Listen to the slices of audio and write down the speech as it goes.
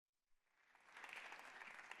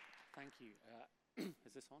Thank you.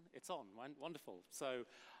 Is this on? It's on. Wonderful. So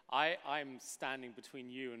I'm standing between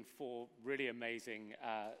you and four really amazing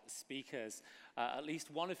speakers, at least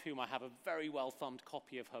one of whom I have a very well-thumbed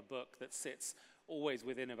copy of her book that sits always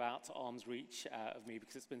within about arm's reach of me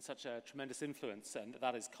because it's been such a tremendous influence, and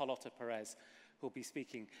that is Carlota Perez, who will be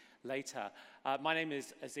speaking later. My name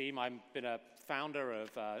is Azeem. I've been a founder of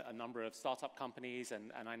a number of startup companies,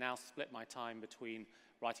 and I now split my time between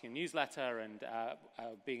writing a newsletter and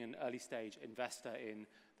being an early stage investor in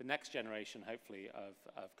the next generation, hopefully,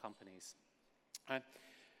 of companies.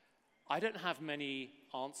 I don't have many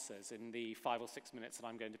answers in the 5 or 6 minutes that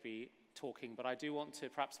I'm going to be talking, but I do want to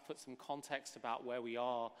perhaps put some context about where we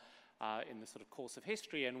are in the sort of course of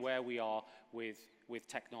history and where we are with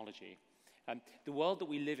technology. The world that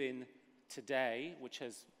we live in today, which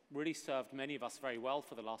has really served many of us very well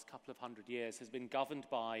for the last couple of 100 years, has been governed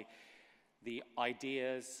by the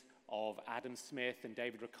ideas of Adam Smith and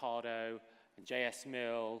David Ricardo and J.S.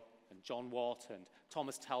 Mill and John Watt and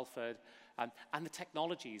Thomas Telford, and the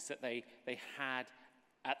technologies that they had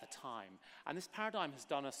at the time. And this paradigm has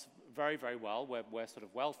done us very, very well. We're sort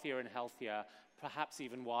of wealthier and healthier, perhaps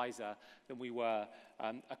even wiser than we were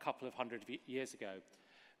a couple of 100 years ago.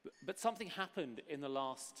 But something happened in the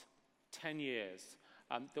last 10 years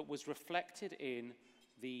that was reflected in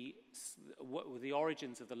the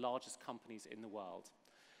origins of the largest companies in the world.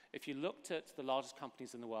 If you looked at the largest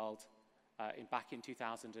companies in the world back in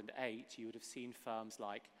 2008, you would have seen firms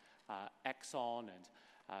like Exxon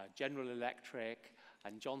and General Electric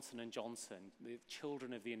and Johnson & Johnson, the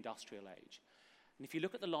children of the industrial age. And if you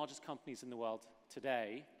look at the largest companies in the world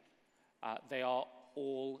today, they are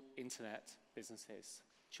all internet businesses,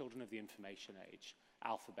 children of the information age.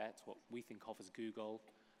 Alphabet, what we think of as Google,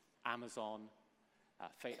 Amazon,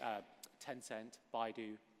 Tencent,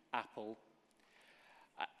 Baidu, Apple.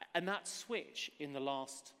 And that switch in the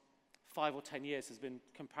last 5 or 10 years has been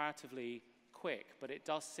comparatively quick, but it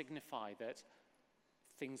does signify that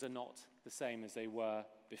things are not the same as they were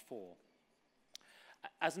before.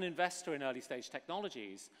 As an investor in early stage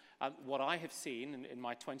technologies, what I have seen in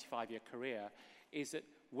my 25-year career is that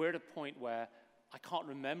we're at a point where I can't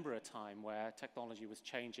remember a time where technology was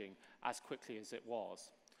changing as quickly as it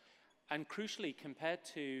was. And crucially, compared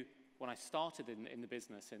to when I started in the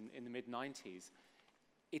business in the mid-90s,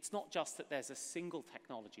 it's not just that there's a single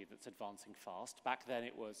technology that's advancing fast. Back then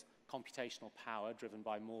it was computational power driven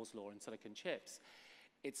by Moore's law and silicon chips.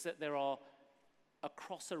 It's that there are,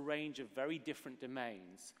 across a range of very different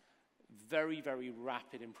domains, very, very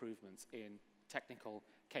rapid improvements in technical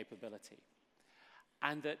capability.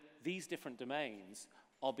 And that these different domains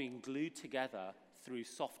are being glued together through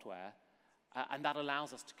software, and that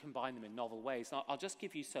allows us to combine them in novel ways. Now, I'll just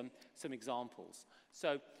give you some examples.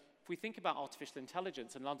 So if we think about artificial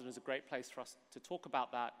intelligence, and London is a great place for us to talk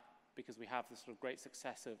about that because we have this sort of great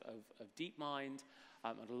success of DeepMind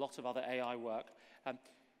and a lot of other AI work,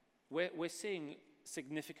 we're seeing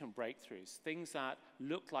significant breakthroughs, things that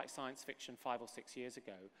looked like science fiction 5 or 6 years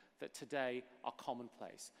ago that today are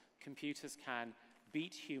commonplace. Computers can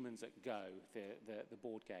beat humans at Go, the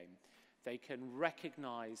board game. They can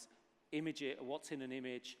recognize what's in an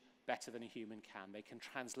image better than a human can. They can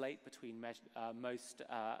translate between most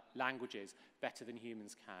languages better than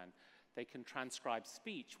humans can. They can transcribe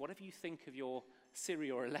speech, whatever you think of your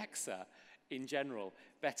Siri or Alexa in general,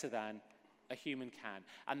 better than a human can.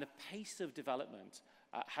 And the pace of development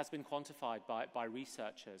has been quantified by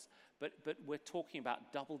researchers, but we're talking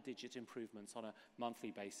about double-digit improvements on a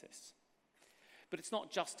monthly basis. But it's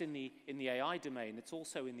not just in the AI domain, it's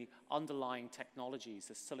also in the underlying technologies,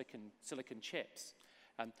 the silicon chips.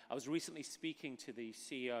 I was recently speaking to the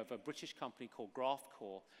CEO of a British company called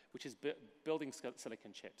Graphcore, which is building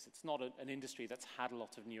silicon chips. It's not an industry that's had a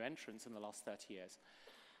lot of new entrants in the last 30 years.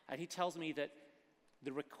 And he tells me that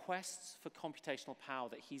the requests for computational power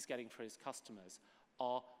that he's getting for his customers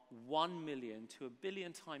are 1 million to 1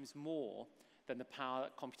 billion times more than the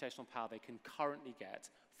computational power they can currently get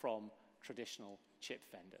from traditional chip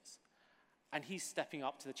vendors. And he's stepping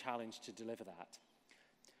up to the challenge to deliver that.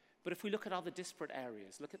 But if we look at other disparate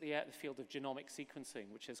areas, look at the field of genomic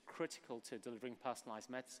sequencing, which is critical to delivering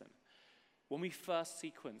personalized medicine. When we first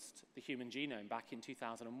sequenced the human genome back in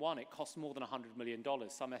 2001, it cost more than $100 million.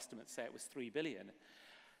 Some estimates say it was $3 billion.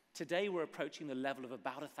 Today, we're approaching the level of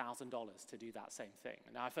about $1,000 to do that same thing.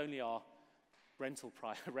 Now, if only our rent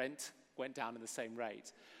went down in the same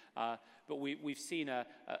rate. But we've seen a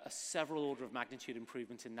several order of magnitude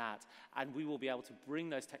improvement in that, and we will be able to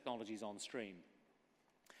bring those technologies on stream.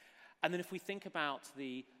 And then if we think about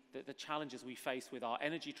the challenges we face with our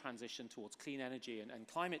energy transition towards clean energy and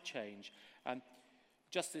climate change,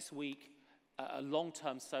 just this week, a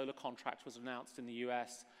long-term solar contract was announced in the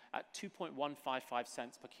US at 2.155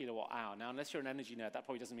 cents per kilowatt hour. Now, unless you're an energy nerd, that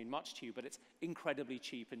probably doesn't mean much to you, but it's incredibly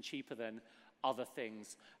cheap and cheaper than other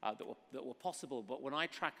things that were possible. But when I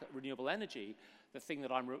track renewable energy, the thing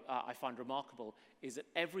that I find remarkable is that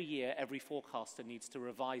every year, every forecaster needs to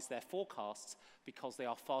revise their forecasts because they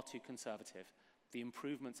are far too conservative. The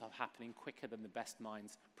improvements are happening quicker than the best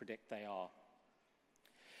minds predict they are.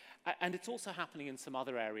 And it's also happening in some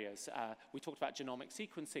other areas. We talked about genomic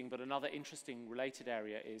sequencing, but another interesting related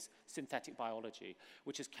area is synthetic biology,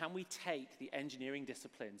 which is, can we take the engineering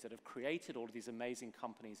disciplines that have created all of these amazing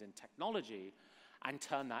companies in technology and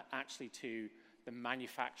turn that actually to the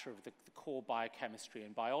manufacture of the core biochemistry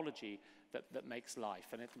and biology that makes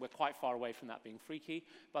life? And we're quite far away from that being freaky,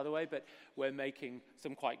 by the way, but we're making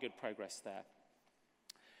some quite good progress there.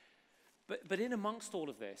 But in amongst all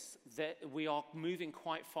of this, we are moving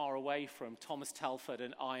quite far away from Thomas Telford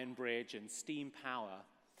and Iron Bridge and steam power.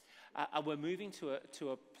 And we're moving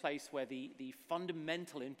to a place where the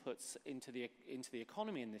fundamental inputs into the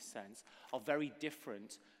economy in this sense are very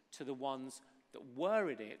different to the ones that were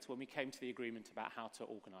in it when we came to the agreement about how to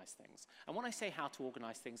organize things. And when I say how to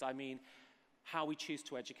organize things, I mean how we choose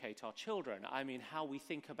to educate our children. I mean how we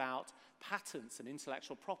think about patents and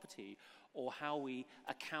intellectual property, or how we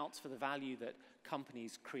account for the value that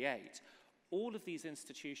companies create. All of these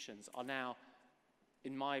institutions are now,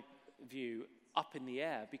 in my view, up in the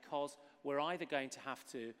air because we're either going to have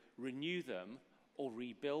to renew them or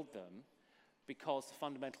rebuild them, because the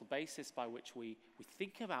fundamental basis by which we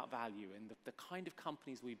think about value and the kind of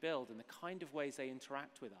companies we build and the kind of ways they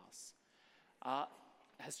interact with us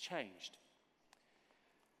has changed.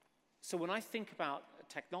 So when I think about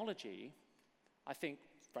technology, I think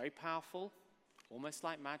very powerful, almost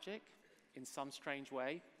like magic in some strange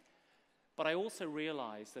way. But I also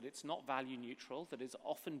realize that it's not value neutral, that it's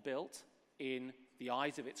often built in the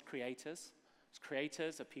eyes of its creators. Its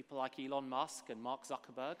creators are people like Elon Musk and Mark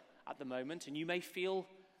Zuckerberg at the moment, and you may feel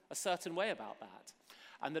a certain way about that.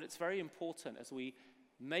 And that it's very important as we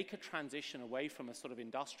make a transition away from a sort of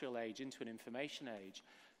industrial age into an information age,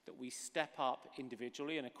 that we step up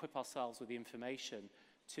individually and equip ourselves with the information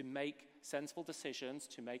to make sensible decisions,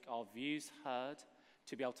 to make our views heard,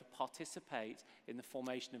 to be able to participate in the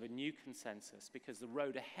formation of a new consensus, because the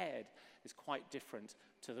road ahead is quite different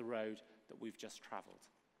to the road that we've just traveled.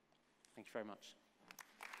 Thank you very much.